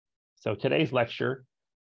So today's lecture,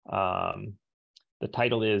 the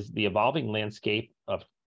title is The Evolving Landscape of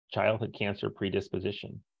Childhood Cancer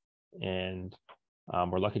Predisposition. And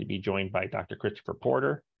we're lucky to be joined by Dr. Christopher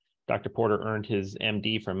Porter. Dr. Porter earned his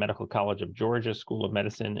MD from Medical College of Georgia School of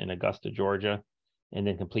Medicine in Augusta, Georgia, and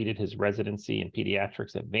then completed his residency in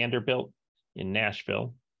pediatrics at Vanderbilt in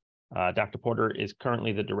Nashville. Dr. Porter is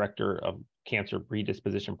currently the director of Cancer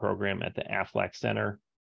Predisposition Program at the Aflac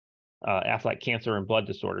Cancer and Blood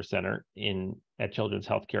Disorder Center at Children's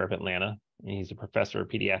Healthcare of Atlanta. And he's a professor of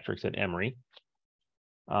pediatrics at Emory.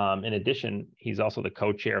 In addition, he's also the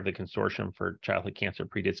co-chair of the Consortium for Childhood Cancer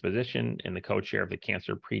Predisposition and the co-chair of the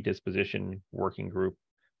Cancer Predisposition Working Group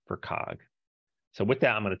for COG. So with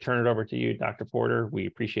that, I'm going to turn it over to you, Dr. Porter. We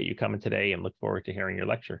appreciate you coming today and look forward to hearing your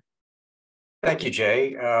lecture. Thank you,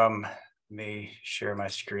 Jay. Let me share my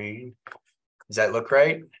screen. Does that look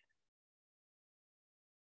right?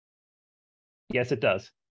 Yes, it does.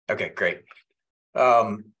 Okay, great.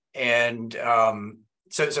 So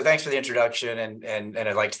thanks for the introduction, and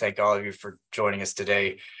I'd like to thank all of you for joining us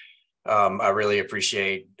today. I really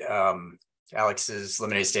appreciate Alex's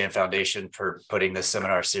Lemonade Stand Foundation for putting this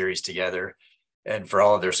seminar series together, and for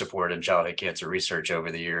all of their support in childhood cancer research over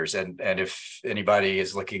the years. And if anybody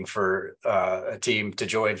is looking for a team to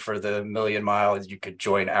join for the Million Mile, you could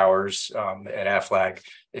join ours at Aflac.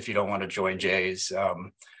 If you don't want to join Jay's,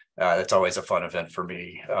 that's always a fun event for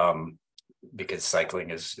me, because cycling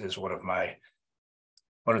is one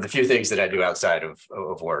of the few things that I do outside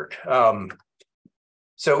of work.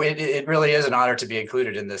 So it really is an honor to be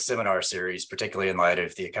included in this seminar series, particularly in light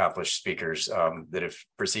of the accomplished speakers that have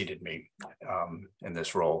preceded me in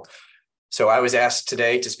this role. So I was asked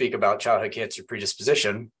today to speak about childhood cancer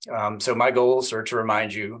predisposition. So my goals are to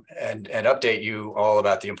remind you and update you all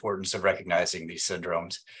about the importance of recognizing these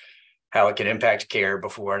syndromes, how it can impact care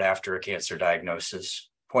before and after a cancer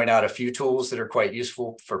diagnosis, point out a few tools that are quite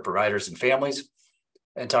useful for providers and families,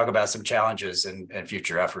 and talk about some challenges and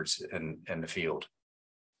future efforts in the field.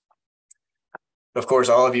 Of course,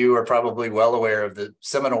 all of you are probably well aware of the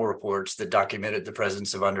seminal reports that documented the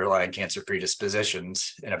presence of underlying cancer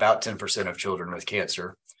predispositions in about 10% of children with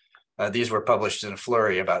cancer. These were published in a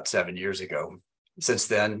flurry about 7 years ago. Since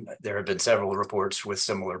then, there have been several reports with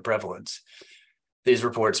similar prevalence. These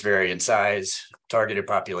reports vary in size, targeted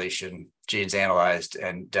population, genes analyzed,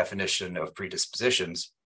 and definition of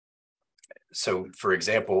predispositions. So, for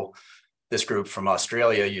example, this group from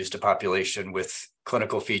Australia used a population with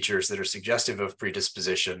clinical features that are suggestive of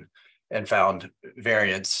predisposition and found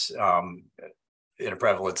variants in a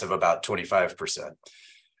prevalence of about 25%.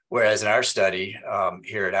 Whereas in our study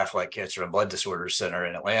here at Aflac Cancer and Blood Disorders Center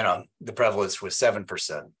in Atlanta, the prevalence was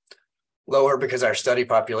 7%. Lower because our study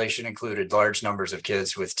population included large numbers of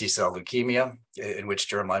kids with T-cell leukemia, in which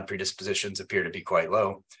germline predispositions appear to be quite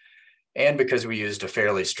low, and because we used a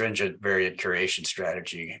fairly stringent variant curation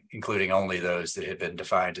strategy, including only those that had been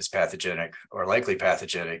defined as pathogenic or likely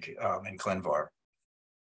pathogenic in ClinVar.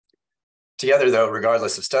 Together, though,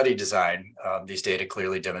 regardless of study design, these data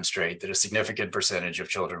clearly demonstrate that a significant percentage of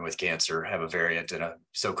children with cancer have a variant in a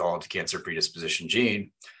so-called cancer predisposition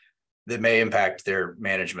gene that may impact their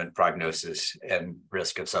management, prognosis, and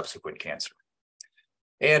risk of subsequent cancer.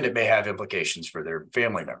 And it may have implications for their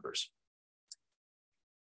family members.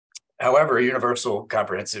 However, universal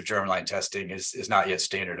comprehensive germline testing is not yet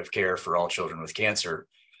standard of care for all children with cancer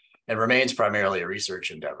and remains primarily a research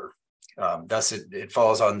endeavor. Thus, it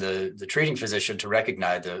falls on the treating physician to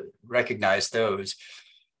recognize those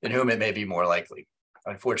in whom it may be more likely.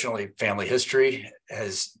 Unfortunately, family history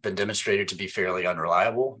has been demonstrated to be fairly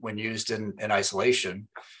unreliable when used in isolation,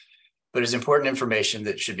 but is important information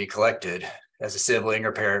that should be collected as a sibling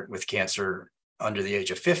or parent with cancer under the age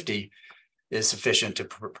of 50 is sufficient to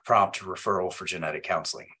prompt referral for genetic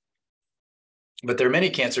counseling. But there are many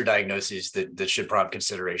cancer diagnoses that should prompt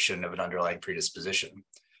consideration of an underlying predisposition.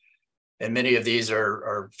 And many of these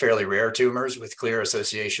are fairly rare tumors with clear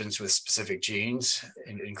associations with specific genes,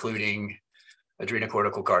 including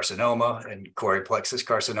adrenocortical carcinoma and choroid plexus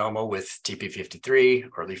carcinoma with TP53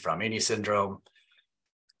 or Li-Fraumeni syndrome,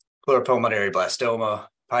 pleuropulmonary blastoma,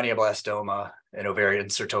 pineoblastoma, and ovarian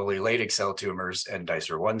Sertoli Leydig cell tumors and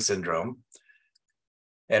Dicer-1 syndrome,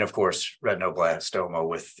 and of course, retinoblastoma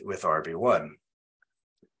with RB1.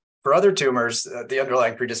 For other tumors, the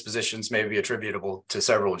underlying predispositions may be attributable to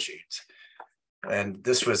several genes. And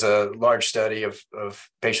this was a large study of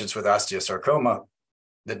patients with osteosarcoma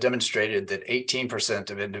that demonstrated that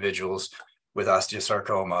 18% of individuals with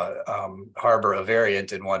osteosarcoma harbor a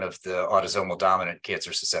variant in one of the autosomal dominant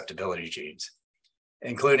cancer susceptibility genes,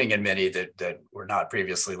 including in many that were not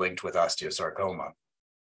previously linked with osteosarcoma.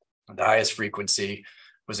 The highest frequency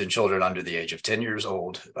was in children under the age of 10 years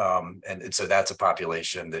old. And so that's a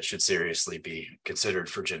population that should seriously be considered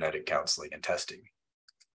for genetic counseling and testing.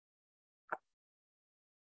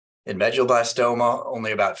 In medulloblastoma,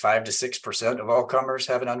 only about 5 to 6% of all comers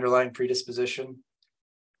have an underlying predisposition.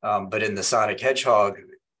 But in the sonic hedgehog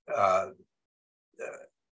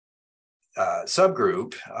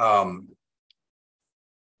subgroup,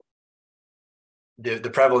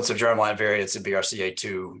 the prevalence of germline variants in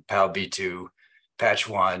BRCA2, PALB2,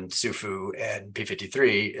 PATCH1, SUFU, and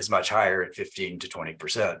P53 is much higher at 15 to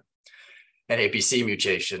 20%. And APC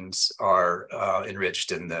mutations are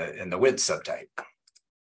enriched in the Wnt subtype.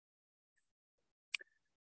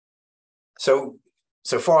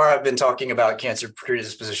 So far, I've been talking about cancer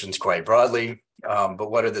predispositions quite broadly,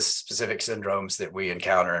 but what are the specific syndromes that we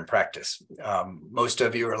encounter in practice? Most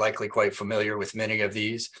of you are likely quite familiar with many of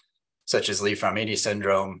these, such as Li-Fraumeni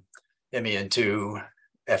syndrome, MEN2,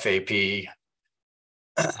 FAP,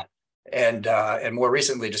 and more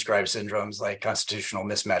recently described syndromes like constitutional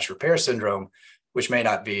mismatch repair syndrome, which may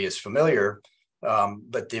not be as familiar,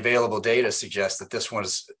 but the available data suggests that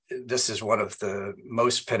this is one of the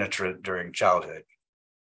most penetrant during childhood.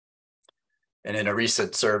 And in a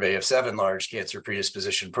recent survey of 7 large cancer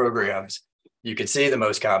predisposition programs, you can see the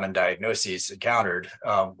most common diagnoses encountered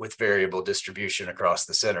with variable distribution across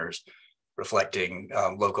the centers, reflecting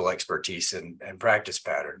local expertise and practice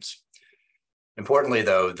patterns. Importantly,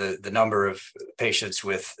 though, the number of patients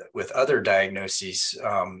with other diagnoses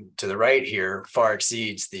to the right here far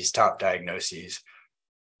exceeds these top diagnoses,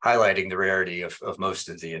 highlighting the rarity of most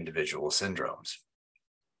of the individual syndromes.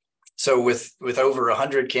 So with over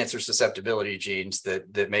 100 cancer susceptibility genes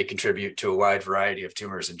that may contribute to a wide variety of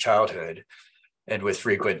tumors in childhood, and with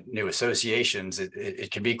frequent new associations, it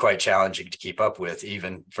can be quite challenging to keep up with,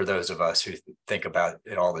 even for those of us who think about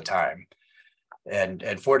it all the time.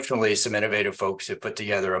 And fortunately, some innovative folks have put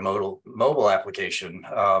together a mobile application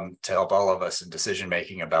to help all of us in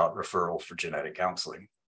decision-making about referral for genetic counseling.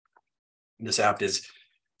 This app is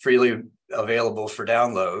freely available for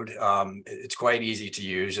download. It's quite easy to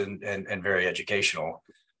use and very educational.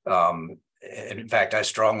 And in fact, I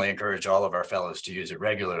strongly encourage all of our fellows to use it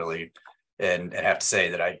regularly, and have to say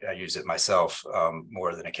that I use it myself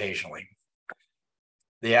more than occasionally.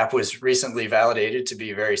 The app was recently validated to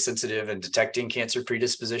be very sensitive in detecting cancer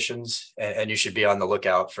predispositions, and you should be on the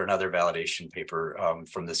lookout for another validation paper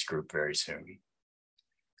from this group very soon.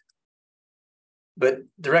 But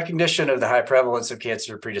the recognition of the high prevalence of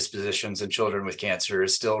cancer predispositions in children with cancer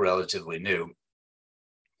is still relatively new.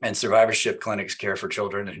 And survivorship clinics care for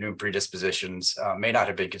children whose predispositions may not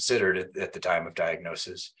have been considered at the time of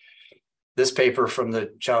diagnosis. This paper from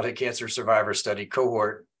the Childhood Cancer Survivor Study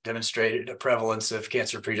cohort demonstrated a prevalence of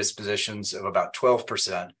cancer predispositions of about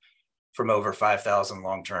 12% from over 5,000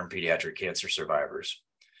 long-term pediatric cancer survivors.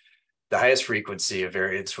 The highest frequency of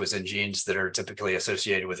variants was in genes that are typically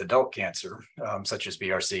associated with adult cancer, such as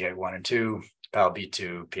BRCA1 and 2,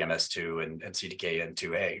 PALB2, PMS2, and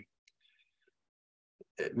CDKN2A.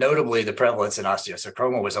 Notably, the prevalence in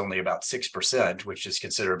osteosarcoma was only about 6%, which is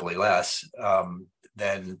considerably less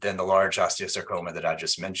than the large osteosarcoma that I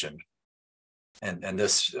just mentioned. And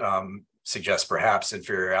this suggests perhaps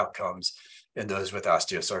inferior outcomes in those with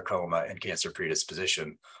osteosarcoma and cancer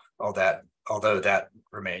predisposition, although that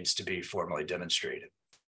remains to be formally demonstrated.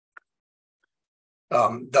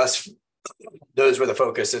 Thus, those with a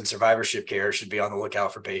focus in survivorship care should be on the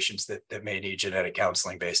lookout for patients that may need genetic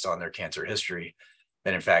counseling based on their cancer history.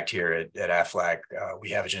 And in fact, here at AFLAC, we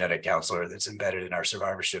have a genetic counselor that's embedded in our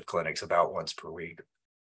survivorship clinics about once per week.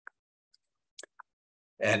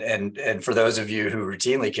 And for those of you who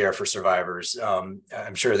routinely care for survivors,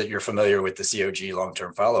 I'm sure that you're familiar with the COG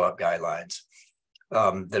long-term follow-up guidelines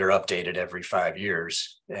that are updated every 5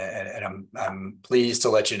 years. And I'm pleased to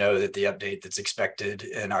let you know that the update that's expected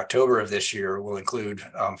in October of this year will include,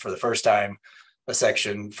 for the first time, a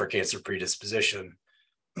section for cancer predisposition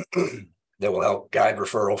that will help guide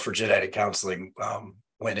referral for genetic counseling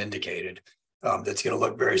when indicated. That's going to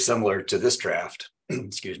look very similar to this draft.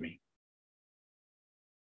 Excuse me.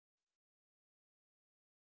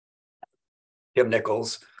 Kim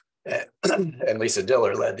Nichols and Lisa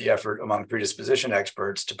Diller led the effort among predisposition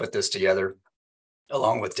experts to put this together,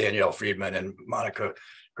 along with Danielle Friedman and Monica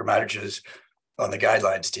Grammaticas on the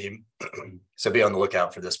guidelines team. So be on the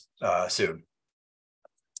lookout for this soon.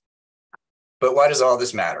 But why does all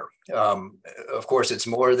this matter? Of course, it's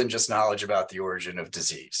more than just knowledge about the origin of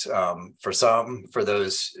disease. For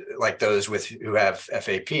those who have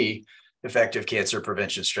FAP, effective cancer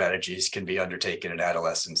prevention strategies can be undertaken in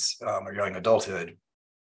adolescence or young adulthood,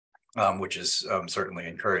 which is certainly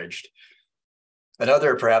encouraged.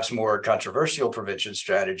 Another perhaps more controversial prevention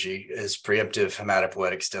strategy is preemptive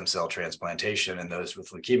hematopoietic stem cell transplantation in those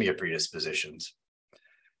with leukemia predispositions.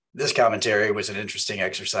 This commentary was an interesting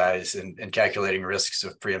exercise in calculating risks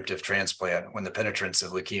of preemptive transplant when the penetrance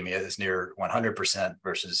of leukemia is near 100%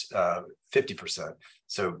 versus 50%.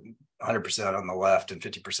 So 100% on the left and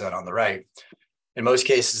 50% on the right. In most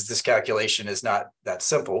cases, this calculation is not that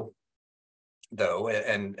simple, though,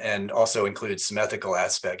 and also includes some ethical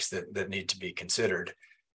aspects that need to be considered.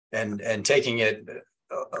 And taking it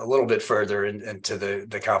a little bit further into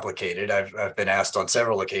the complicated, I've been asked on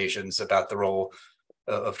several occasions about the role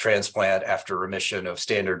of transplant after remission of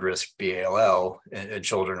standard risk BALL in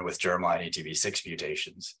children with germline ETB6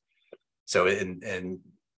 mutations. So in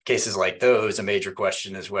cases like those, a major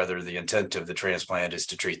question is whether the intent of the transplant is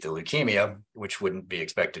to treat the leukemia, which wouldn't be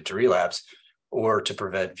expected to relapse, or to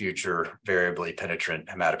prevent future variably penetrant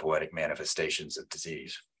hematopoietic manifestations of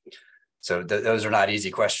disease. So those are not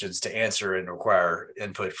easy questions to answer and require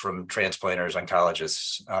input from transplanters,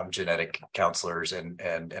 oncologists, genetic counselors, and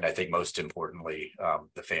I think most importantly,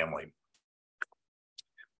 the family.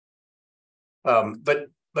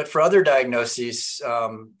 But for other diagnoses,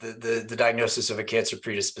 the diagnosis of a cancer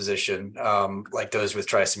predisposition, like those with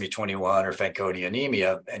trisomy 21 or Fanconi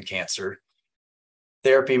anemia and cancer,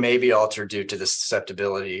 therapy may be altered due to the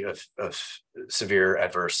susceptibility of severe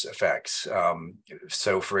adverse effects.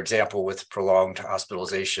 So, for example, with prolonged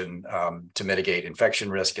hospitalization to mitigate infection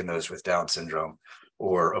risk in those with Down syndrome,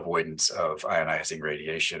 or avoidance of ionizing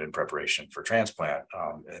radiation in preparation for transplant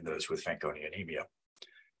in those with Fanconi anemia.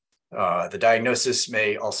 The diagnosis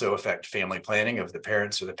may also affect family planning of the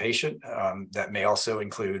parents or the patient. That may also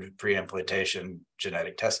include pre-implantation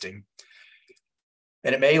genetic testing.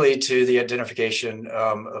 And it may lead to the identification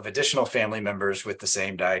of additional family members with the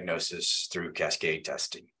same diagnosis through cascade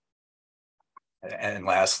testing. And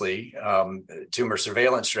lastly, tumor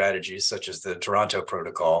surveillance strategies such as the Toronto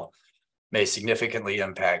protocol may significantly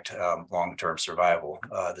impact long-term survival.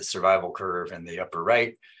 The survival curve in the upper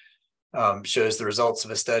right shows the results of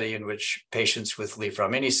a study in which patients with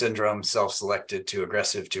Li-Fraumeni syndrome self-selected to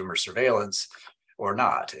aggressive tumor surveillance or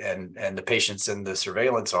not. And the patients in the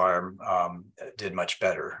surveillance arm did much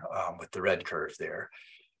better with the red curve there.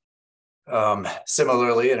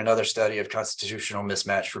 Similarly, in another study of constitutional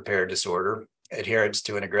mismatch repair disorder, adherence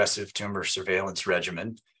to an aggressive tumor surveillance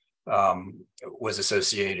regimen was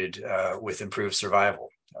associated with improved survival.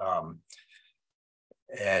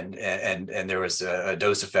 And there was a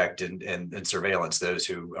dose effect in surveillance. Those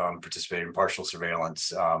who participated in partial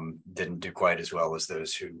surveillance didn't do quite as well as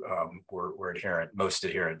those who were most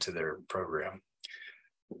adherent to their program.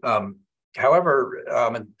 However,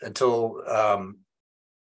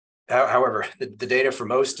 the data for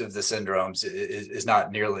most of the syndromes is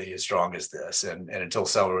not nearly as strong as this. And until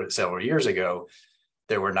several years ago,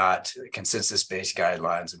 there were not consensus-based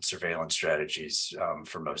guidelines of surveillance strategies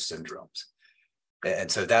for most syndromes.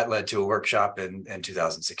 And so that led to a workshop in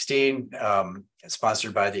 2016,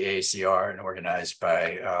 sponsored by the AACR and organized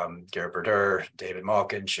by Garrett Berder, David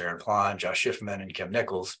Malkin, Sharon Plon, Josh Schiffman, and Kim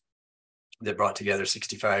Nichols, that brought together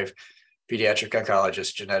 65 pediatric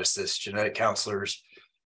oncologists, geneticists, genetic counselors,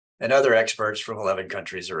 and other experts from 11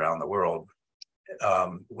 countries around the world,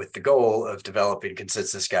 with the goal of developing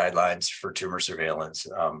consensus guidelines for tumor surveillance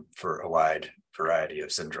for a wide variety of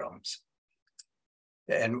syndromes.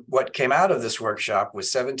 And what came out of this workshop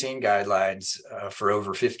was 17 guidelines for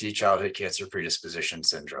over 50 childhood cancer predisposition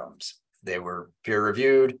syndromes. They were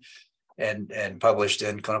peer-reviewed and published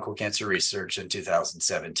in Clinical Cancer Research in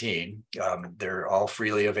 2017. They're all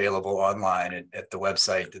freely available online at the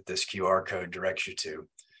website that this QR code directs you to.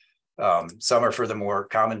 Some are for the more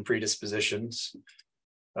common predispositions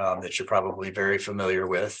that you're probably very familiar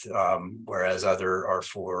with, whereas other are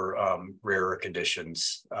for rarer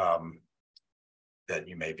conditions that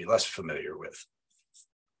you may be less familiar with.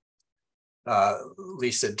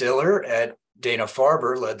 Lisa Diller at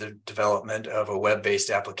Dana-Farber led the development of a web-based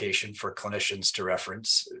application for clinicians to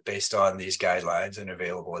reference based on these guidelines and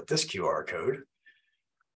available at this QR code.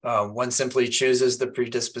 One simply chooses the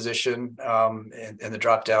predisposition in the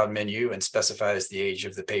drop-down menu and specifies the age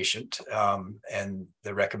of the patient, and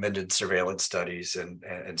the recommended surveillance studies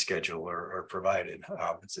and schedule are provided.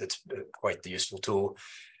 It's quite the useful tool,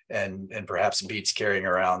 and perhaps beats carrying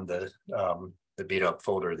around the beat up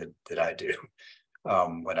folder that I do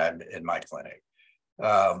when I'm in my clinic.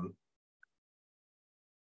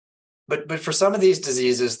 But for some of these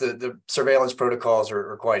diseases, the surveillance protocols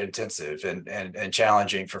are quite intensive and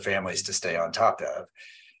challenging for families to stay on top of.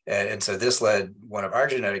 And so this led one of our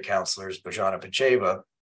genetic counselors, Bojana Pacheva,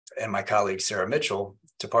 and my colleague, Sarah Mitchell,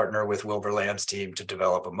 to partner with Wilbur Lamb's team to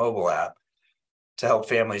develop a mobile app to help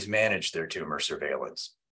families manage their tumor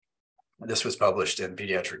surveillance. This was published in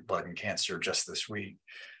Pediatric Blood and Cancer just this week.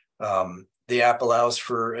 The app allows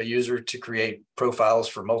for a user to create profiles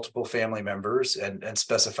for multiple family members and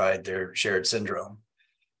specify their shared syndrome.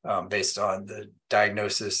 Based on the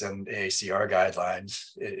diagnosis and AACR guidelines,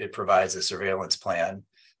 it provides a surveillance plan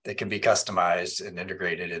that can be customized and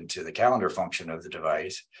integrated into the calendar function of the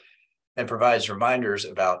device and provides reminders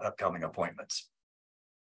about upcoming appointments.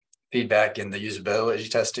 Feedback in the usability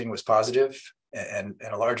testing was positive, and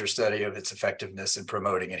a larger study of its effectiveness in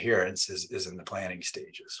promoting adherence is in the planning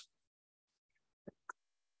stages.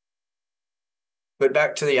 But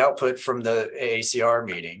back to the output from the AACR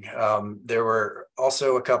meeting, there were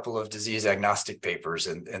also a couple of disease agnostic papers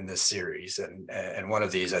in this series, and one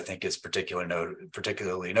of these I think is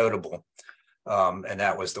particularly notable, and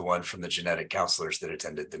that was the one from the genetic counselors that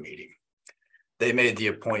attended the meeting. They made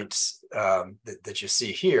the points that you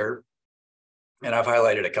see here, and I've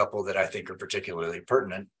highlighted a couple that I think are particularly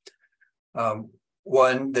pertinent.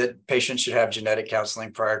 One, that patients should have genetic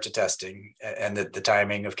counseling prior to testing, and that the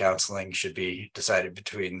timing of counseling should be decided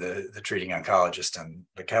between the treating oncologist and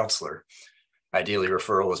the counselor. Ideally,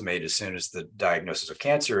 referral is made as soon as the diagnosis of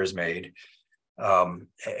cancer is made, and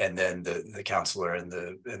then the counselor and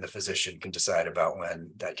the physician can decide about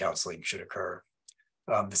when that counseling should occur.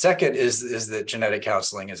 The second is that genetic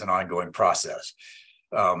counseling is an ongoing process,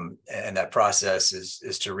 and that process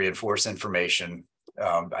is to reinforce information,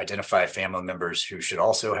 identify family members who should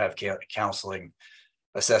also have counseling,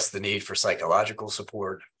 assess the need for psychological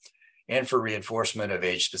support, and for reinforcement of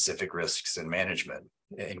age-specific risks and management,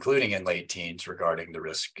 including in late teens regarding the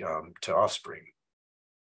risk to offspring.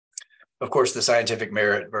 Of course, the scientific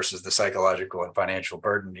merit versus the psychological and financial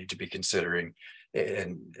burden need to be considering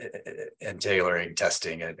in tailoring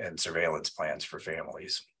testing and surveillance plans for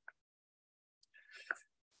families.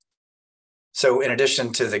 So in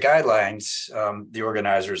addition to the guidelines, the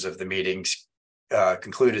organizers of the meetings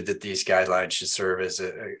concluded that these guidelines should serve as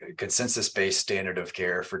a consensus-based standard of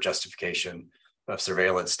care for justification of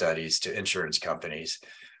surveillance studies to insurance companies,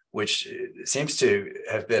 which seems to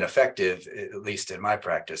have been effective, at least in my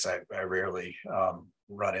practice. I rarely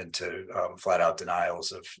run into flat-out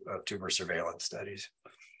denials of tumor surveillance studies.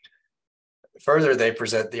 Further, they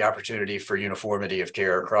present the opportunity for uniformity of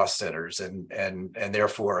care across centers and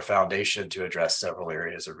therefore a foundation to address several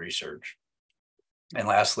areas of research. And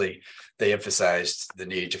lastly, they emphasized the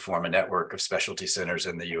need to form a network of specialty centers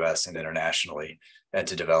in the US and internationally, and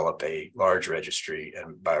to develop a large registry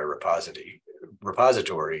and biorepository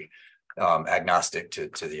agnostic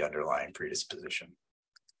to the underlying predisposition.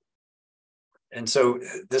 And so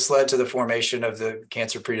this led to the formation of the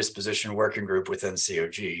Cancer Predisposition Working Group within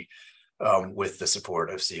COG, with the support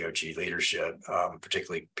of COG leadership,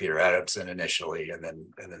 particularly Peter Adamson initially, and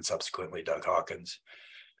then subsequently Doug Hawkins.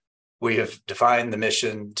 We have defined the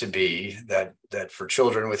mission to be that for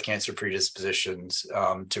children with cancer predispositions,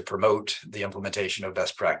 to promote the implementation of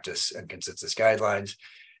best practice and consensus guidelines,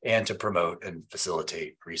 and to promote and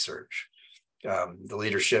facilitate research. The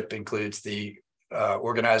leadership includes the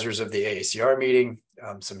organizers of the AACR meeting,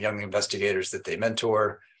 some young investigators that they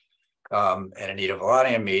mentor, and Anita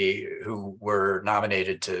Villani and me, who were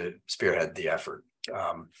nominated to spearhead the effort.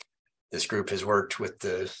 This group has worked with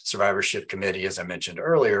the survivorship committee, as I mentioned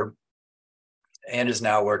earlier, and is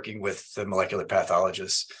now working with the molecular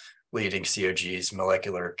pathologists leading COG's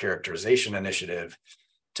molecular characterization initiative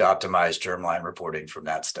to optimize germline reporting from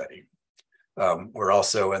that study. We're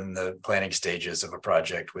also in the planning stages of a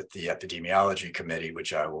project with the epidemiology committee,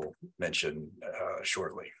 which I will mention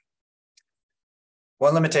shortly.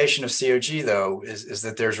 One limitation of COG, though, is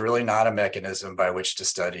that there's really not a mechanism by which to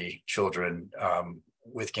study children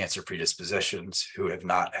with cancer predispositions who have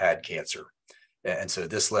not had cancer. And so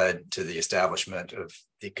this led to the establishment of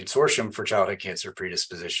the Consortium for Childhood Cancer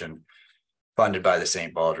Predisposition, funded by the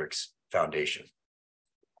St. Baldrick's Foundation.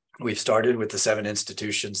 We've started with the 7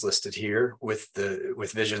 institutions listed here with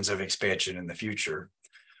visions of expansion in the future.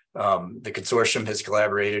 The consortium has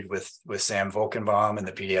collaborated with Sam Volkenbaum and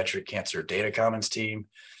the Pediatric Cancer Data Commons team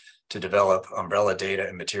to develop umbrella data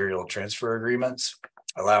and material transfer agreements,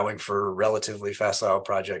 allowing for relatively facile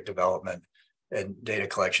project development and data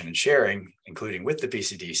collection and sharing, including with the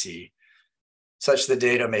PCDC, such that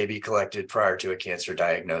data may be collected prior to a cancer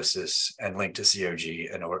diagnosis and linked to COG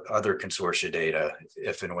and other consortia data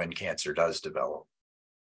if and when cancer does develop.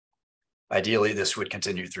 Ideally, this would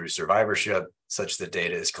continue through survivorship, such that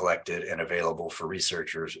data is collected and available for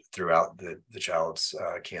researchers throughout the child's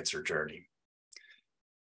cancer journey.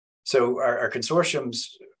 So our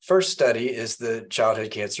consortium's first study is the Childhood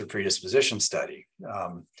Cancer Predisposition Study.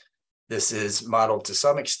 This is modeled to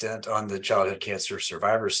some extent on the childhood cancer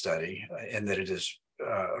survivor study in that it is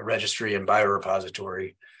a registry and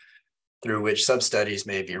biorepository through which sub-studies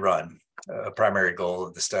may be run. A primary goal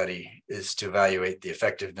of the study is to evaluate the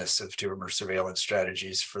effectiveness of tumor surveillance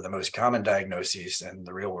strategies for the most common diagnoses in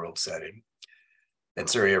the real-world setting. And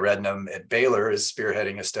Surya Rednam at Baylor is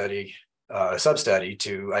spearheading a sub-study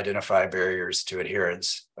to identify barriers to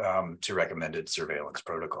adherence to recommended surveillance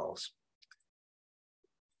protocols.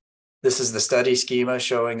 This is the study schema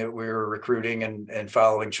showing that we're recruiting and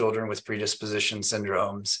following children with predisposition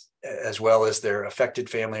syndromes, as well as their affected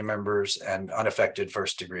family members and unaffected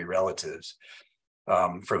first-degree relatives,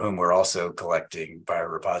 from whom we're also collecting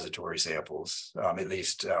biorepository samples, at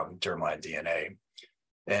least germline DNA.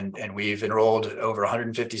 And we've enrolled over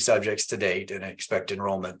 150 subjects to date and expect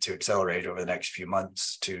enrollment to accelerate over the next few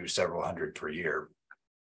months to several hundred per year.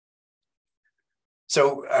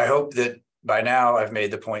 So I hope that by now I've made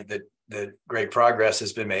the point that great progress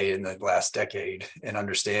has been made in the last decade in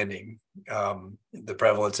understanding the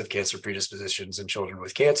prevalence of cancer predispositions in children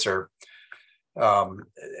with cancer,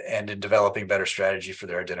 and in developing better strategy for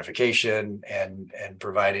their identification and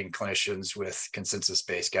providing clinicians with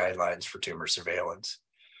consensus-based guidelines for tumor surveillance.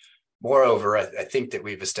 Moreover, I think that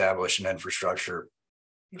we've established an infrastructure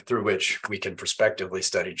through which we can prospectively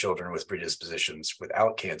study children with predispositions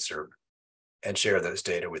without cancer and share those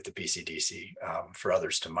data with the PCDC for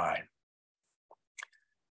others to mine.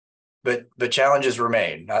 But challenges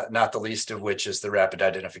remain, not the least of which is the rapid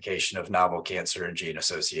identification of novel cancer and gene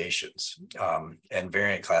associations and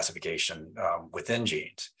variant classification within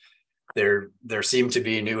genes. There seem to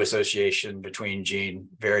be new association between gene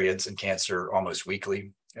variants and cancer almost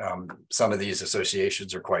weekly. Some of these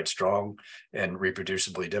associations are quite strong and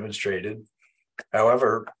reproducibly demonstrated.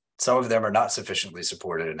 However, some of them are not sufficiently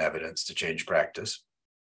supported in evidence to change practice,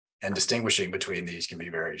 and distinguishing between these can be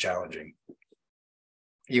very challenging.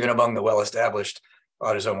 Even among the well-established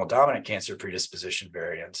autosomal dominant cancer predisposition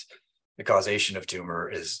variants, the causation of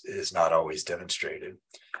tumor is not always demonstrated.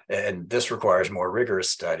 And this requires more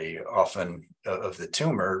rigorous study, often of the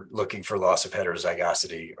tumor, looking for loss of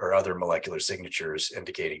heterozygosity or other molecular signatures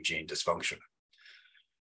indicating gene dysfunction.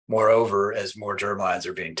 Moreover, as more germlines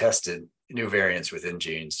are being tested, new variants within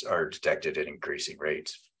genes are detected at increasing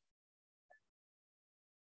rates.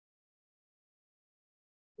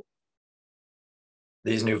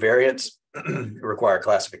 These new variants require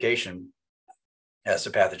classification as to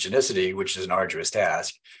pathogenicity, which is an arduous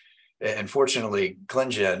task. And fortunately,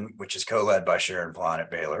 ClinGen, which is co-led by Sharon Plon at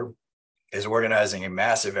Baylor, is organizing a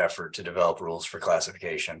massive effort to develop rules for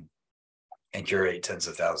classification and curate tens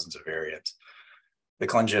of thousands of variants. The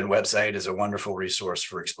ClinGen website is a wonderful resource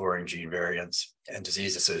for exploring gene variants and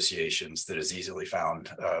disease associations that is easily found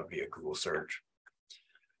via Google search.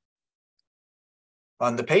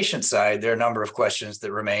 On the patient side, there are a number of questions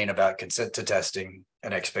that remain about consent to testing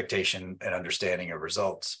and expectation and understanding of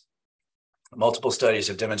results. Multiple studies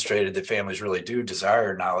have demonstrated that families really do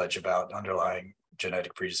desire knowledge about underlying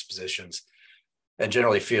genetic predispositions and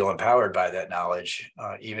generally feel empowered by that knowledge,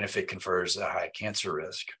 even if it confers a high cancer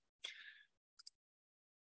risk.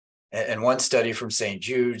 And one study from St.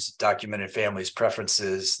 Jude's documented families'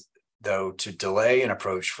 preferences, though, to delay an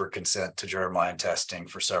approach for consent to germline testing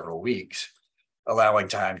for several weeks, allowing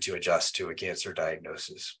time to adjust to a cancer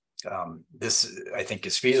diagnosis. This, I think,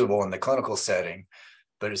 is feasible in the clinical setting,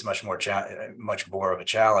 but is much more of a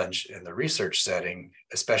challenge in the research setting,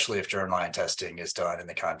 especially if germline testing is done in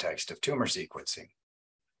the context of tumor sequencing.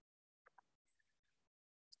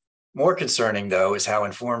 More concerning, though, is how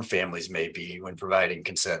informed families may be when providing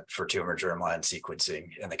consent for tumor germline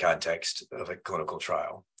sequencing in the context of a clinical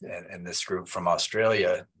trial. And this group from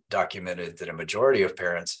Australia documented that a majority of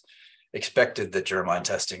parents expected that germline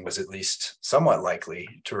testing was at least somewhat likely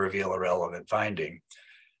to reveal a relevant finding,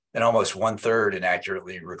 and almost 1/3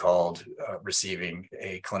 inaccurately recalled receiving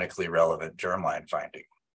a clinically relevant germline finding.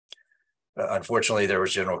 Unfortunately, there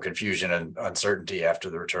was general confusion and uncertainty after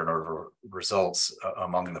the return of results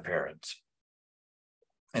among the parents.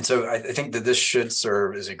 And so I think that this should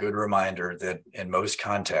serve as a good reminder that in most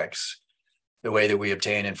contexts, the way that we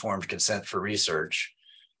obtain informed consent for research,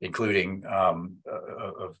 including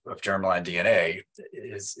of germline DNA,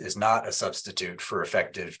 is not a substitute for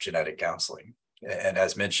effective genetic counseling. And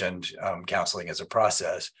as mentioned, counseling is a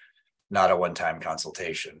process, not a one-time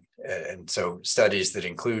consultation. And so studies that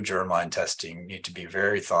include germline testing need to be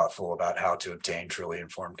very thoughtful about how to obtain truly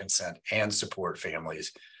informed consent and support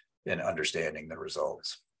families in understanding the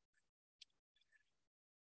results.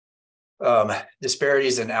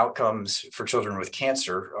 Disparities in outcomes for children with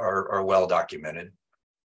cancer are well documented.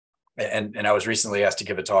 And I was recently asked to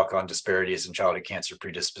give a talk on disparities in childhood cancer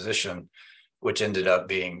predisposition, which ended up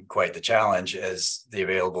being quite the challenge, as the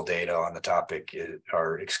available data on the topic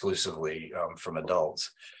are exclusively from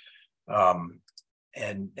adults.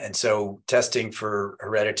 And so testing for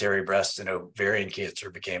hereditary breast and ovarian cancer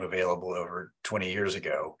became available over 20 years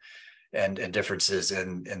ago, and differences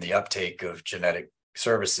in the uptake of genetic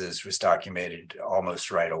services was documented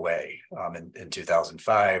almost right away. In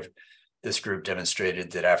 2005, this group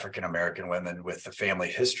demonstrated that African-American women with a family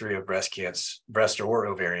history of breast or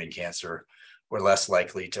ovarian cancer were less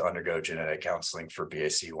likely to undergo genetic counseling for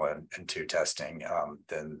BAC1 and 2 testing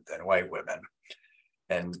than white women.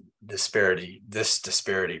 And this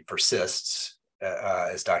disparity persists,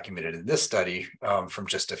 as documented in this study from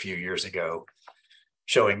just a few years ago,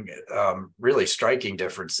 showing really striking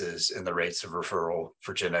differences in the rates of referral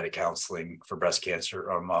for genetic counseling for breast cancer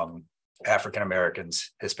among African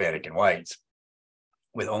Americans, Hispanic, and whites,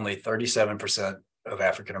 with only 37% of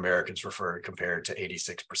African Americans referred compared to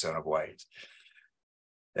 86% of whites.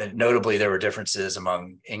 And notably, there were differences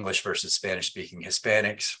among English versus Spanish-speaking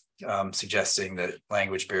Hispanics, suggesting that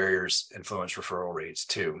language barriers influence referral rates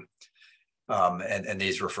too. And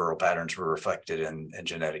these referral patterns were reflected in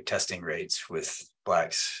genetic testing rates, with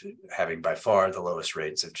Blacks having by far the lowest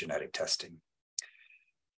rates of genetic testing.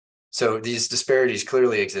 So these disparities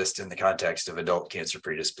clearly exist in the context of adult cancer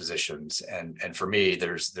predispositions. And for me,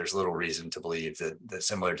 there's little reason to believe that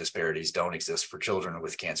similar disparities don't exist for children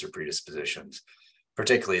with cancer predispositions,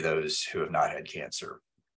 particularly those who have not had cancer.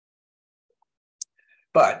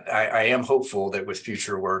 But I am hopeful that with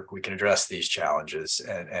future work, we can address these challenges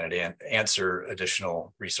and answer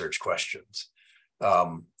additional research questions.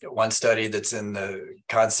 One study that's in the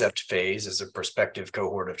concept phase is a prospective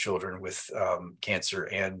cohort of children with cancer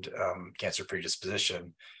and cancer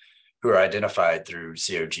predisposition who are identified through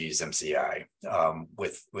COG's MCI,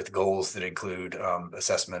 with goals that include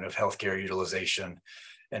assessment of healthcare utilization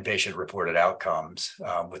and patient-reported outcomes,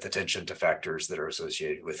 with attention to factors that are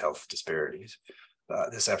associated with health disparities.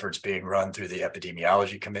 This effort's being run through the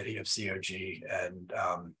Epidemiology Committee of COG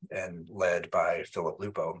and led by Philip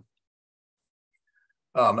Lupo.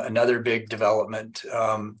 Another big development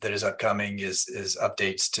that is upcoming is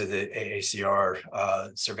updates to the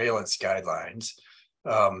AACR surveillance guidelines.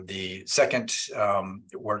 The second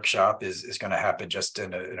workshop is going to happen just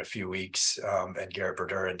in a few weeks, and Garrett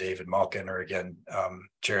Berder and David Malkin are again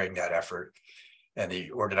chairing that effort. And the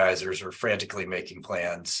organizers are frantically making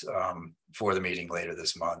plans for the meeting later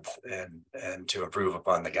this month and to improve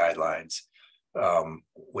upon the guidelines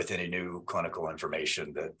with any new clinical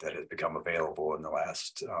information that has become available in the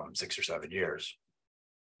last 6 or 7 years.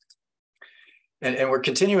 And we're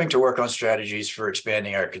continuing to work on strategies for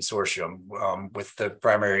expanding our consortium, with the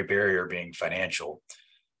primary barrier being financial.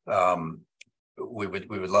 We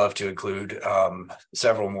would love to include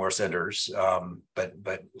several more centers, but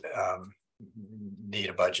need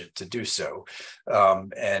a budget to do so. But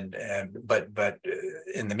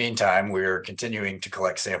in the meantime, we're continuing to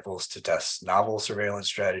collect samples to test novel surveillance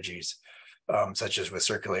strategies, such as with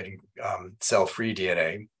circulating cell-free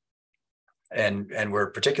DNA. And we're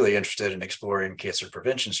particularly interested in exploring cancer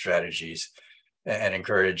prevention strategies, and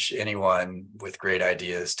encourage anyone with great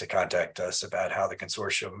ideas to contact us about how the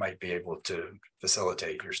consortium might be able to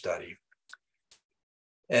facilitate your study.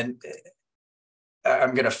 And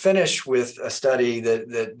I'm going to finish with a study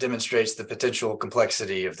that demonstrates the potential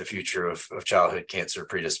complexity of the future of childhood cancer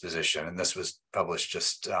predisposition. And this was published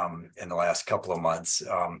just in the last couple of months.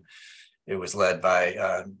 It was led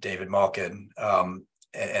by David Malkin.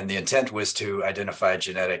 And the intent was to identify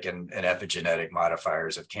genetic and epigenetic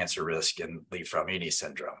modifiers of cancer risk in Li-Fraumeni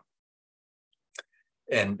syndrome.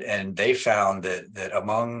 And they found that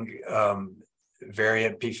among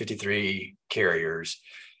variant P53 carriers,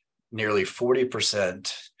 nearly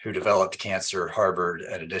 40% who developed cancer harbored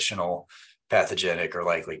an additional pathogenic or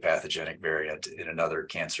likely pathogenic variant in another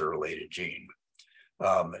cancer-related gene.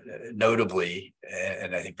 Notably,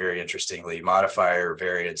 and I think very interestingly, modifier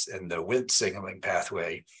variants in the Wnt signaling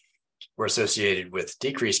pathway were associated with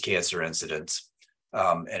decreased cancer incidence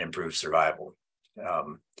and improved survival.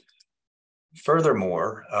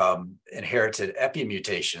 Furthermore, inherited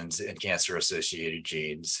epimutations in cancer-associated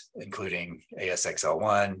genes, including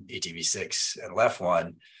ASXL1, ETV6, and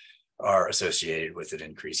LEF1, are associated with an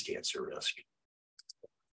increased cancer risk.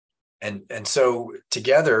 And so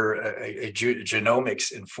together, a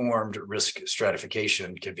genomics-informed risk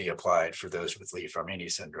stratification can be applied for those with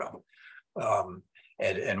Li-Fraumeni syndrome.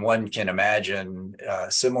 And one can imagine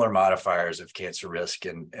similar modifiers of cancer risk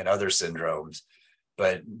in other syndromes,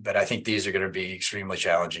 but I think these are going to be extremely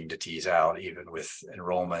challenging to tease out, even with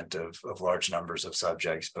enrollment of large numbers of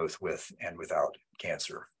subjects, both with and without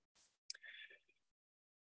cancer.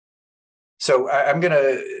 So I'm going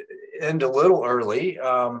to end a little early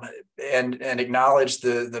and acknowledge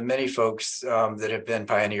the many folks that have been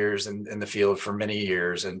pioneers in the field for many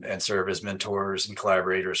years and serve as mentors and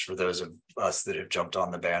collaborators for those of us that have jumped on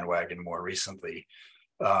the bandwagon more recently.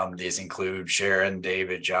 These include Sharon,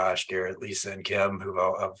 David, Josh, Garrett, Lisa, and Kim, who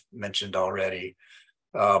I've mentioned already.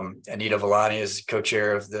 Anita Villani is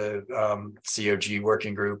co-chair of the COG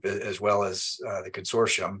working group, as well as the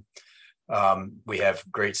consortium. We have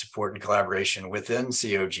great support and collaboration within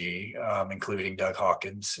COG, including Doug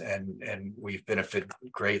Hawkins, and we've benefited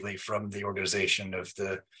greatly from the organization of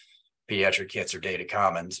the Pediatric Cancer Data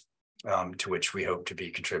Commons, to which we hope to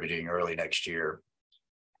be contributing early next year.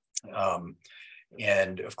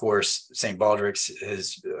 And of course, St. Baldrick's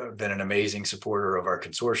has been an amazing supporter of our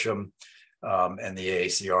consortium, and the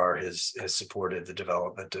AACR has supported the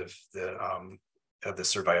development of the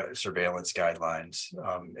surveillance guidelines,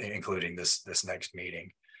 including this next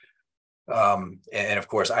meeting. And of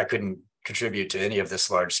course, I couldn't contribute to any of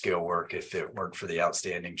this large scale work if it weren't for the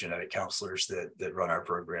outstanding genetic counselors that run our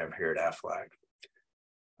program here at AFLAC.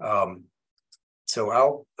 So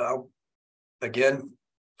I'll again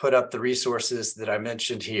put up the resources that I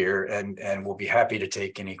mentioned here, and we'll be happy to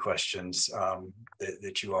take any questions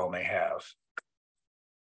that you all may have.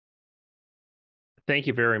 Thank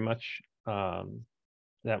you very much.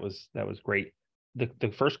 That was great.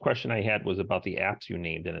 The first question I had was about the apps you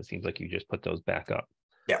named, and it seems like you just put those back up.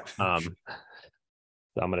 Yeah. So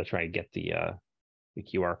I'm going to try and get the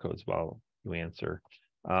QR codes while you answer.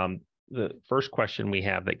 The first question we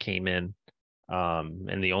have that came in,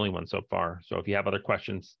 and the only one so far. So if you have other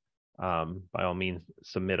questions, by all means,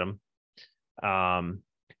 submit them.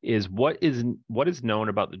 Is what is known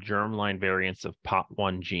about the germline variants of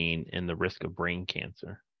POP1 gene and the risk of brain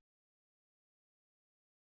cancer?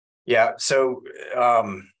 Yeah, so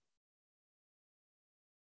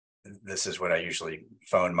this is what I usually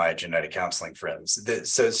phone my genetic counseling friends.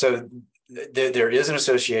 So there is an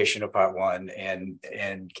association of POP1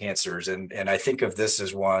 and cancers, and I think of this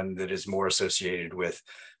as one that is more associated with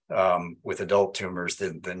adult tumors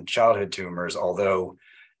than childhood tumors, although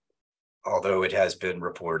it has been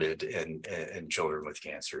reported in children with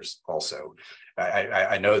cancers also.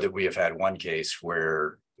 I know that we have had one case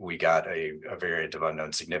where we got a variant of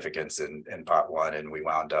unknown significance in POP1, and we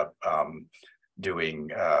wound up doing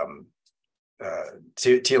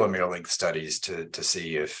telomere length studies to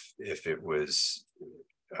see if it was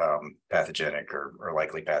pathogenic or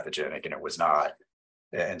likely pathogenic, and it was not.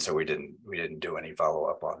 And so we didn't do any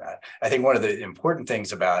follow-up on that. I think one of the important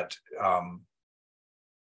things about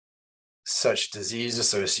such disease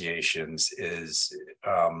associations is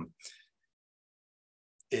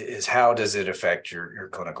how does it affect your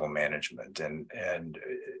clinical management, and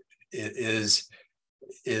is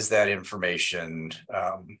that information,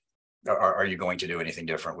 are you going to do anything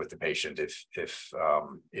different with the patient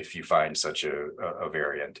if you find such a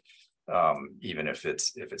variant, even if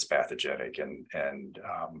it's pathogenic, and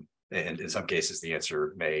in some cases the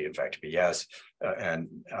answer may in fact be yes, and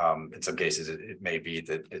in some cases it may be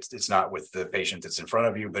that it's not with the patient that's in front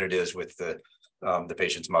of you, but it is with the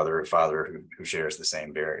patient's mother or father who shares the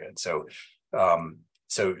same variant. So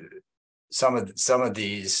some of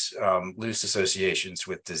these loose associations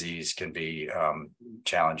with disease can be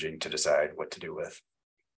challenging to decide what to do with.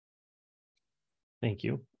 Thank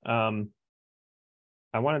you.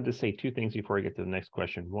 I wanted to say two things before I get to the next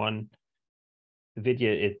question. One,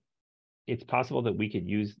 Vidya, it's possible that we could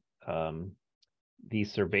use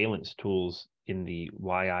these surveillance tools in the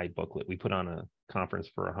YI booklet. We put on a conference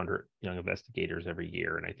for 100 young investigators every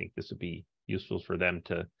year, and I think this would be useful for them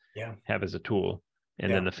to have as a tool.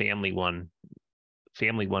 And then the family one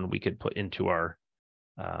we could put into our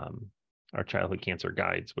childhood cancer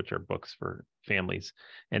guides, which are books for families.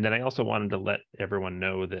 And then I also wanted to let everyone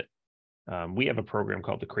know that we have a program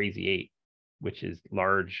called the Crazy 8, which is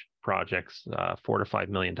large projects, $4 to $5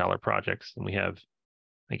 million projects. And we have,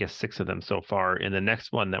 I guess, 6 of them so far. And the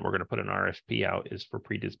next one that we're going to put an RFP out is for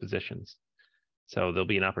predispositions. So there'll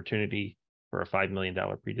be an opportunity for a $5 million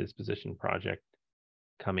predisposition project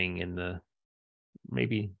coming in the,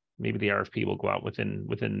 maybe the RFP will go out within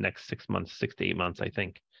the next 6 months, 6 to 8 months. I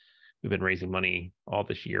think we've been raising money all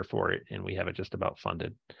this year for it, and we have it just about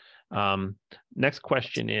funded. Next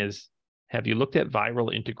question is, have you looked at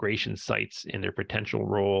viral integration sites and their potential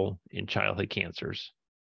role in childhood cancers?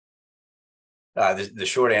 The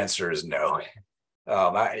short answer is no.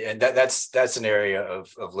 And that's an area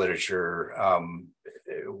of literature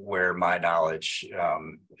where my knowledge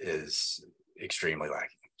is extremely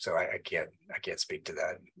lacking. So I can't speak to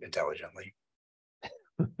that intelligently.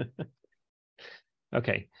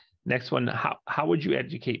 Okay. Next one, how would you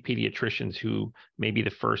educate pediatricians who may be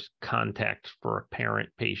the first contact for a parent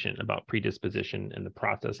patient about predisposition and the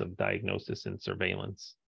process of diagnosis and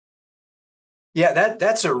surveillance? Yeah,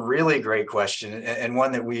 that's a really great question, and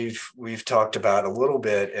one that we've talked about a little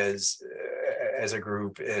bit as a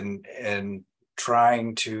group, and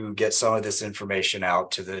trying to get some of this information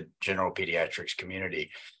out to the general pediatrics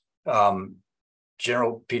community.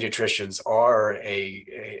 General pediatricians are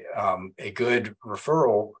a good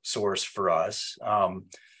referral source for us,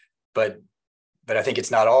 but I think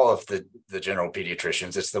it's not all of the general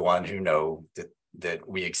pediatricians. It's the one who know that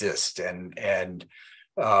we exist, and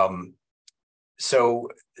so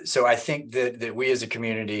I think that we as a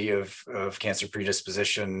community of cancer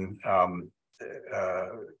predisposition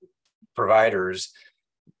providers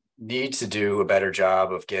need to do a better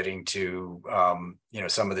job of getting to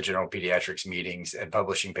some of the general pediatrics meetings and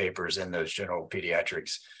publishing papers in those general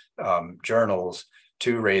pediatrics journals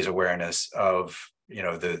to raise awareness of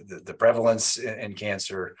the prevalence in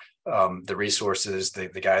cancer, the resources, the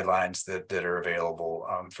guidelines that are available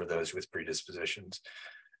for those with predispositions.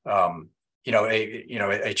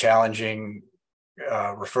 A challenging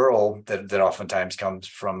referral that oftentimes comes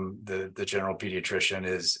from the general pediatrician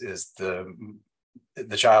is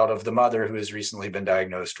the child of the mother who has recently been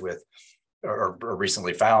diagnosed with or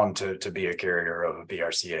recently found to be a carrier of a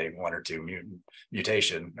BRCA1 or 2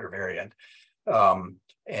 mutation or variant,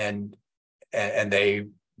 and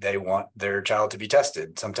they want their child to be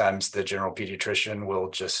tested. Sometimes the general pediatrician will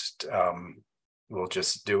just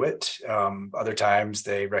do it. Other times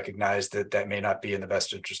they recognize that may not be in the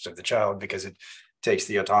best interest of the child because it takes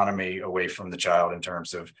the autonomy away from the child in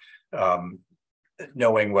terms of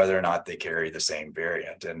knowing whether or not they carry the same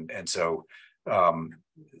variant. And so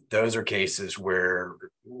those are cases where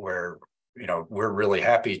we're really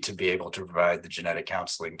happy to be able to provide the genetic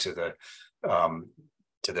counseling to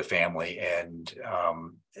the family, and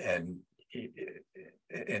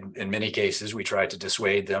in many cases we try to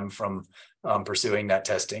dissuade them from pursuing that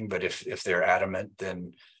testing, but if they're adamant,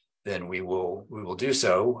 then we will do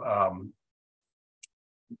so,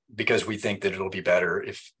 because we think that it'll be better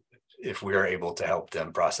if we are able to help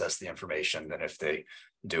them process the information than if they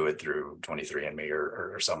do it through 23andMe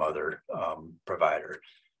or some other provider.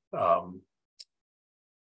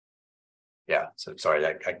 Yeah, so sorry,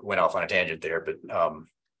 I went off on a tangent there,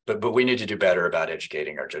 but we need to do better about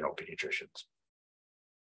educating our general pediatricians.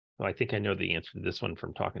 Well, I think I know the answer to this one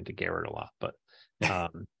from talking to Garrett a lot, but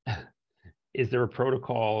is there a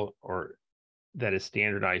protocol or that is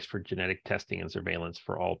standardized for genetic testing and surveillance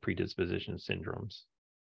for all predisposition syndromes?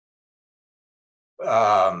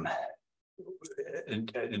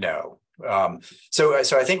 No. So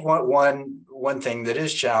I think one thing that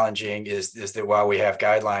is challenging is that while we have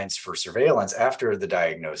guidelines for surveillance after the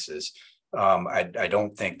diagnosis, I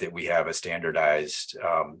don't think that we have a standardized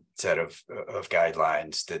set of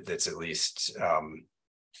guidelines that's at least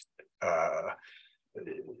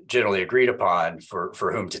generally agreed upon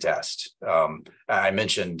for whom to test. I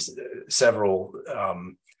mentioned several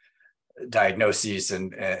diagnoses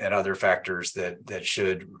and other factors that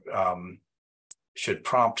should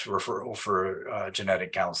prompt referral for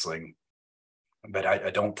genetic counseling, but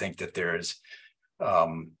I don't think that there is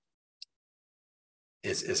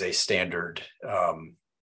a standard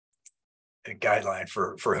guideline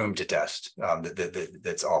for whom to test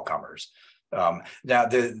that's all comers. Now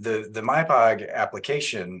the MyPog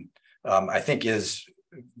application I think is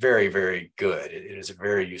very, very good. It is a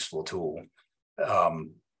very useful tool.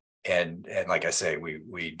 And like I say,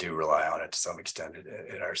 we do rely on it to some extent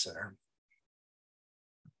at our center.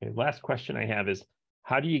 Okay, last question I have is,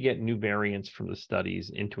 how do you get new variants from the studies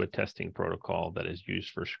into a testing protocol that is used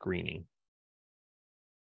for screening?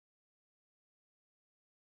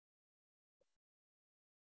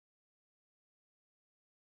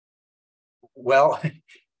 Well,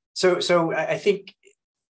 so I think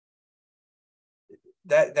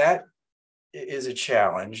that is a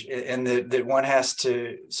challenge, and that one has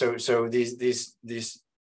to. So these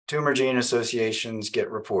tumor gene associations get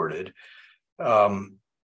reported,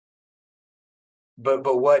 but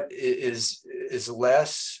what is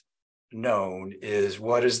less known is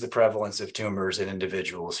what is the prevalence of tumors in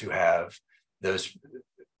individuals who have those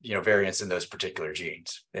variants in those particular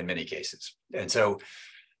genes in many cases. And so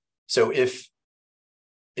if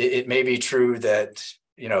it may be true that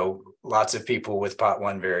lots of people with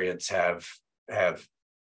POT1 variants have that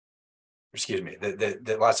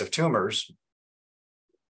lots of tumors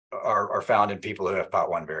are found in people who have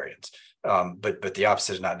POT1 variants. But the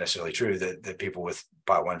opposite is not necessarily true, that people with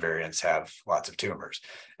POT1 variants have lots of tumors.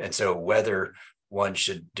 And so whether one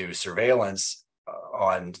should do surveillance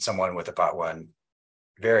on someone with a POT1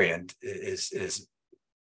 variant is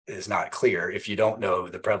not clear if you don't know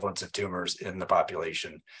the prevalence of tumors in the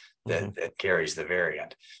population that carries the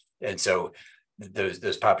variant. And so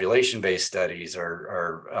those population-based studies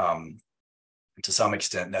are to some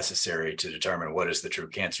extent necessary to determine what is the true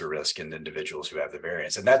cancer risk in individuals who have the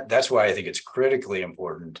variants. And that's why I think it's critically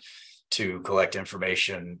important to collect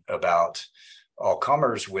information about all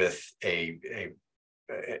comers with a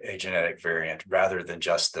genetic variant rather than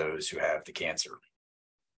just those who have the cancer.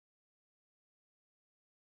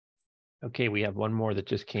 Okay, we have one more that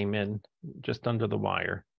just came in just under the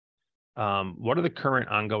wire. What are the current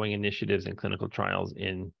ongoing initiatives and clinical trials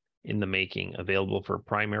in the making available for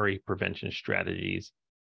primary prevention strategies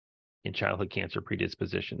in childhood cancer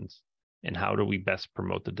predispositions? And how do we best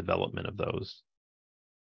promote the development of those?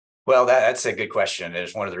 Well, that's a good question.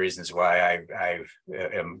 It's one of the reasons why I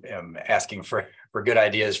am asking for good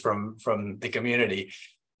ideas from the community.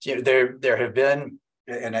 There have been,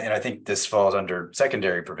 and I think this falls under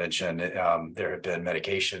secondary prevention. There have been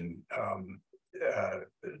medication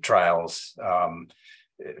trials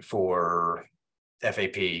for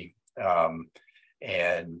FAP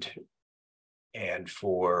and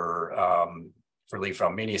for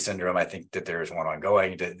Lee-Fraumeni syndrome. I think that there is one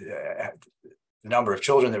ongoing. The number of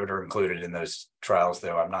children that are included in those trials,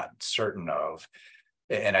 though, I'm not certain of.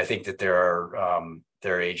 And I think that there are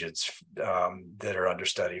agents that are under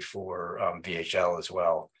study for VHL as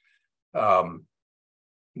well.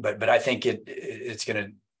 But I think it's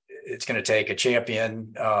going to take a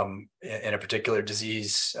champion in a particular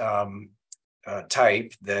disease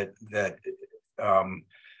type that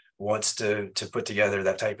wants to put together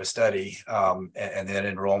that type of study, and then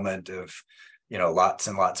enrollment of lots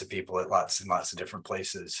and lots of people at lots and lots of different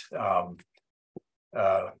places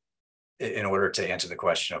in order to answer the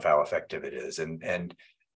question of how effective it is. And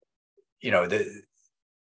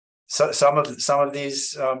some of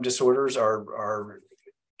these disorders are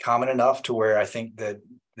common enough to where I think that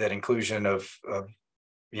inclusion of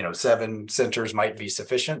 7 centers might be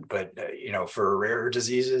sufficient, but for rarer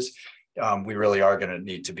diseases, we really are going to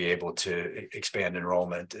need to be able to expand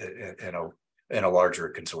enrollment in a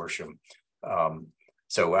larger consortium.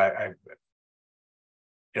 So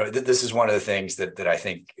this is one of the things that I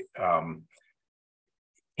think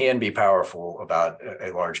can be powerful about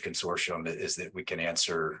a large consortium, is that we can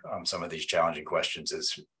answer some of these challenging questions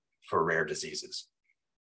as for rare diseases.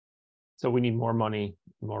 So we need more money,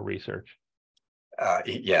 more research.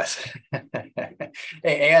 Yes,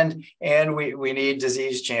 and we need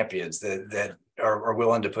disease champions that are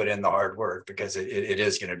willing to put in the hard work, because it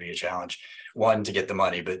is going to be a challenge. One, to get the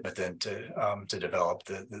money, but then to develop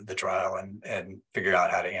the trial and figure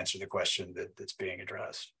out how to answer the question that's being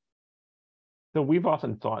addressed. So we've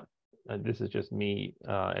often thought, this is just me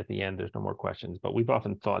at the end, there's no more questions, but we've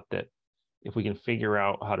often thought that if we can figure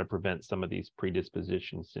out how to prevent some of these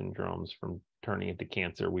predisposition syndromes from turning into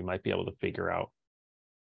cancer, we might be able to figure out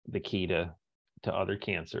the key to other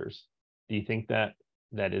cancers. Do you think that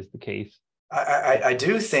is the case? I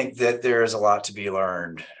do think that there is a lot to be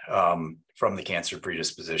learned from the cancer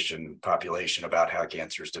predisposition population about how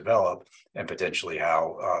cancers develop and potentially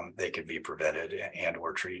how they could be prevented and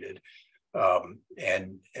or treated.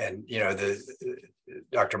 And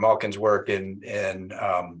Dr. Malkin's work in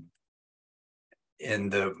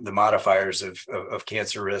the modifiers of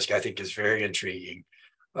cancer risk, I think, is very intriguing.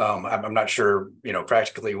 I'm not sure,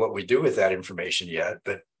 practically what we do with that information yet,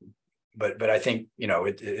 but I think,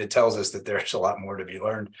 it tells us that there's a lot more to be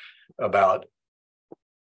learned about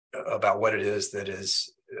what it is that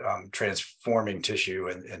is transforming tissue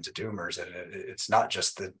into tumors. And it's not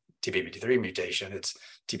just the TP53 mutation, it's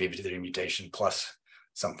TP53 mutation plus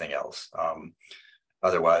something else.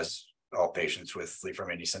 Otherwise, all patients with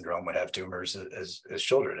Lee-Fraumeni syndrome would have tumors as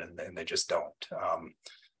children, and they just don't.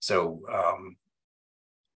 So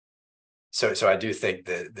I do think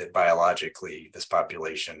that biologically this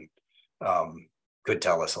population could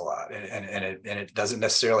tell us a lot, and it doesn't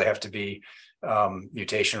necessarily have to be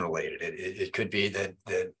mutation related. It could be that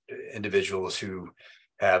individuals who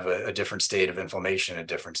have a different state of inflammation at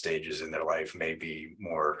different stages in their life may be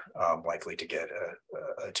more likely to get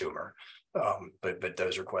a tumor. But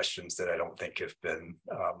those are questions that I don't think have been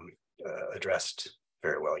addressed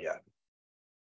very well yet.